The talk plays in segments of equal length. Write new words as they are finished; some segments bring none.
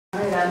All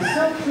right, I'm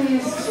so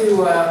pleased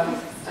to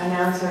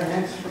announce our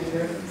next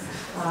reader,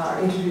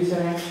 introduce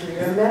our next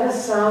reader. Metta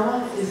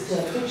Sáma is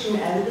the fiction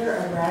editor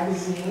of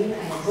Magazine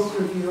and a book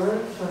reviewer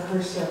for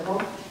Her Circle.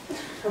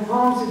 Her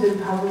poems have been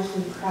published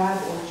in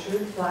Crab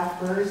Orchard,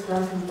 Blackbird,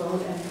 Drunken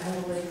Boat, and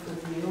Pebble Lake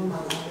Review,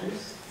 among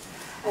others.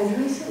 And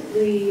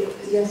recently,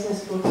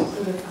 YesYes Books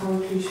put a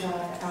poetry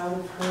shot out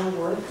of her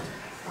work,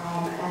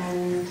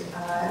 and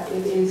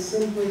it is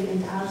simply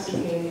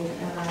intoxicating,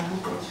 and I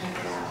hope you'll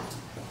check it out.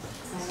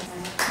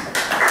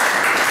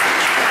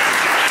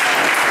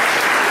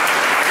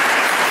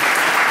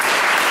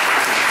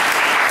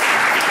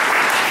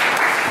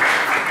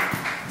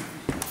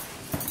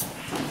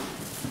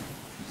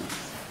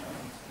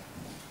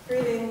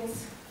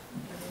 Greetings.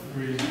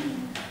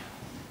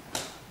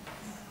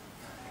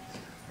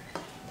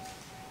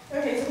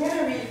 Okay, so I'm going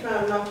to read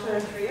from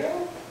Nocturne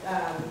Trio,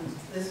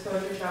 this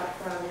poetry shot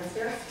from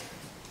YesYes.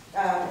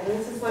 And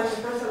this is like the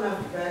first time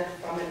I've read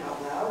from it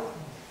out loud,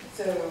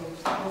 so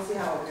we'll see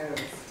how it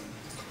goes.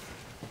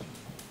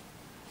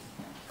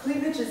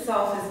 Cleavage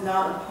itself is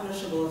not a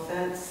punishable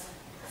offense.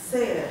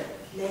 Say it,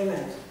 name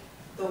it,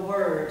 the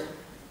word,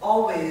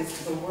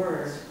 always the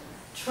word.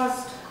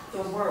 Trust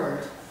the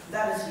word,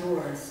 that is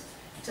yours.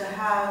 To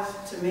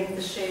have, to make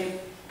the shape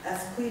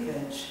as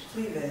cleavage,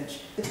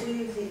 to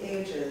cleave the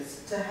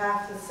ages, to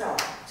have the self,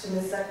 to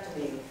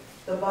mastectomy,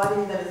 the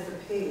body that is the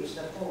page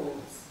that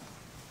holds.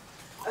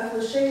 A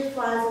cliche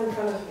flies in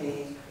front of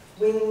me,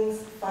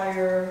 wings,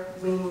 fire,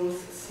 wings,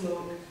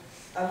 smoke.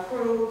 A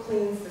crow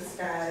cleans the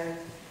sky.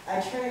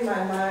 I train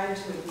my mind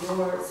to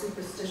ignore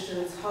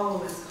superstition's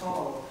hollowest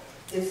call,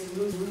 its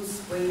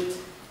loose weight,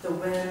 the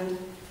wind.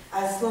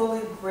 I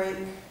slowly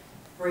break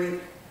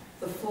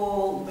the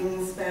full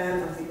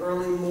wingspan of the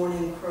early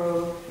morning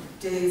crow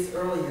days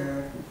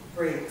earlier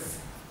breaks.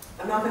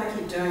 I'm not going to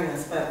keep doing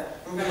this, but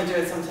I'm going to do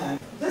it sometime.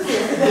 This is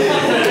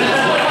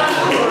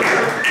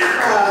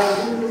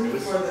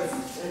before this.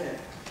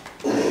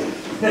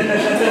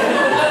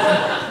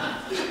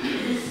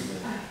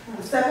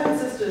 The seven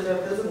sisters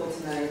are visible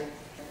tonight.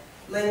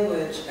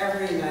 Language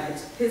every night.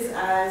 His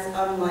eyes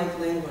unlike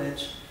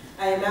language.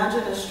 I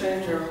imagine a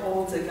stranger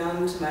holds a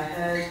gun to my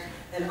head,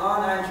 and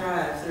on I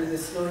drive through the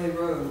snowy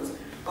roads,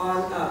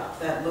 on up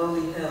that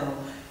lowly hill.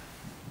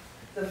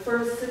 The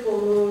first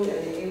sickle moon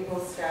in the April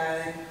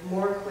sky,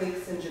 more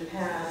quakes in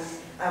Japan.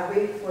 I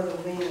wait for the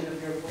wind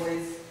of your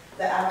voice.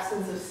 The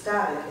absence of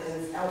static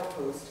in its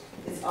outpost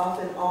is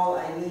often all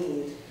I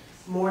need.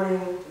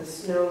 Mourning the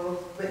snow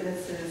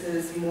witnesses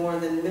is more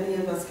than many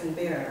of us can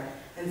bear,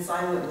 and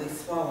silently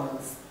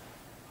swallows.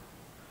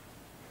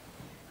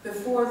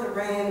 Before the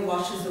rain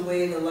washes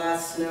away the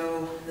last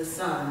snow, the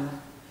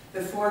sun.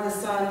 Before the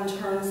sun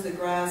turns the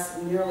grass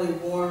nearly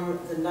warm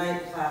the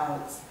night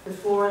clouds.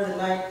 Before the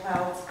night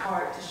clouds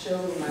part to show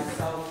me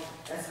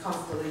myself as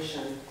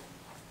constellation.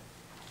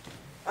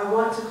 I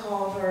want to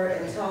call her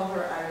and tell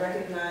her I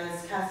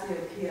recognize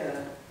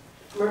Cassiopeia.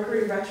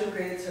 Mercury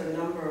retrogrades her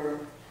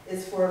number,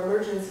 is for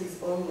emergencies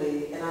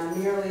only, and I'm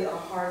merely a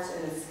heart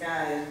in a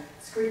sky,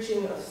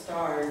 screeching of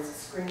stars,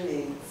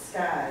 screaming,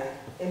 sky,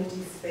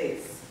 empty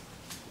space.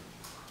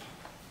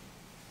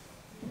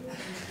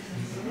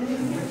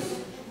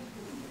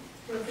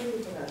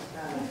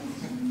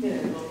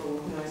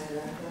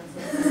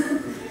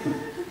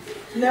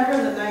 Never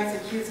the night's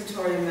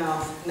accusatory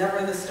mouth,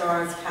 never the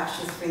stars'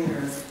 captious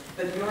fingers,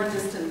 but your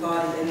distant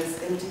body in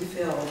this empty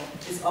field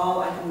is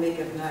all I can make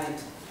of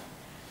night.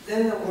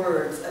 Then the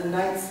words, a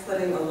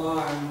night-splitting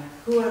alarm.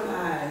 Who am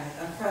I?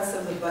 A press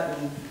of the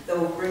button that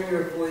will bring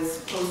your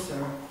voice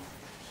closer.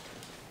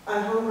 I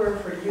hunger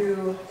for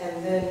you,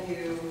 and then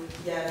you,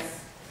 yes.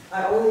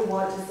 I only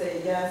want to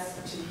say yes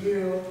to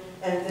you,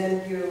 and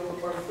then you,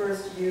 or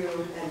first you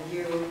and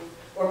you,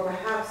 or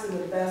perhaps in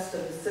the best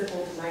of the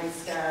sickle night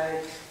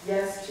sky,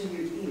 yes to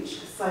you each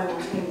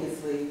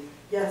simultaneously.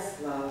 Yes,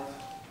 love.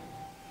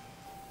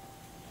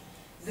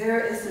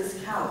 There is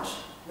this couch,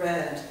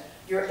 red.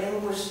 Your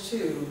anguish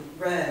too,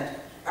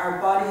 red. Our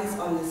bodies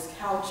on this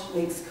couch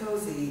makes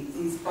cozy,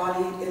 these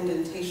bodied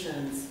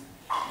indentations.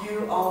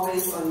 You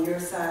always on your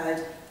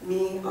side,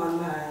 me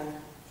on mine.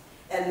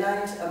 At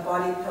night, a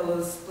body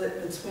pillow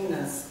split between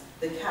us,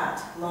 the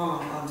cat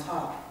long on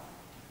top.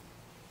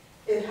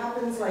 It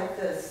happens like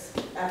this.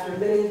 After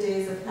many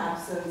days of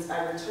absence,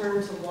 I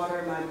return to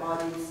water my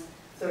body's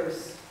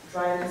thirst,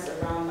 dryness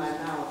around my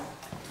mouth,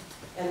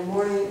 and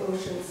morning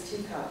ocean's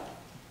teacup,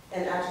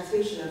 and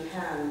agitation of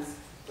hands,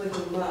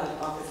 flicking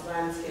mud off its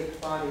landscaped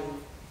body.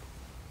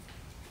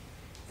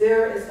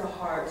 There is the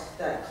heart,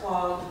 that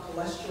clogged,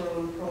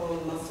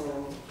 cholesterol-prone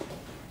muscle,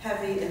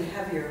 heavy and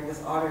heavier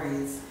with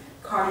arteries,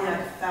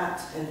 cardiac fat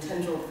and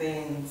tendril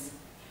veins.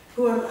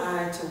 Who am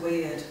I to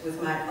weigh it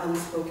with my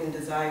unspoken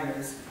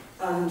desires,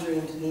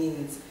 undreamed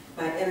needs,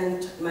 my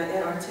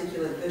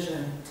inarticulate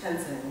vision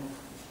tensing?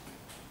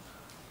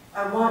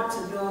 I want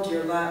to build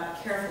your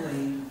lap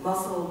carefully,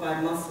 muscle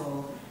by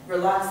muscle,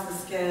 relax the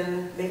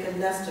skin, make a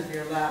nest of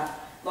your lap,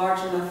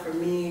 large enough for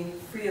me,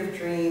 free of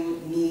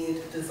dream,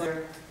 need,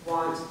 desire,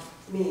 want,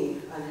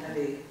 me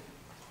unheavy.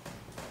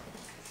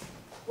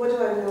 What do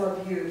I know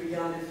of you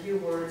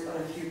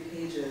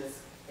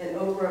an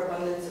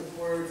overabundance of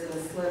words in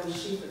a slim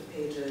sheaf of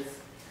pages.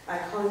 I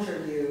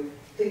conjure you,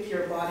 pick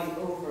your body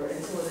over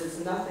until it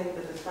is nothing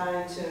but the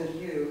fine-tuned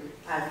you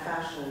I've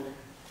fashioned.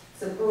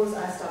 Suppose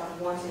I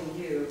stopped wanting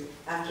you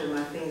after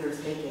my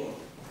fingers aching.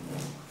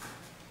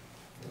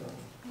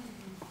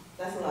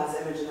 That's the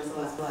last image and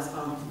that's the last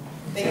poem.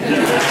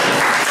 Thank you.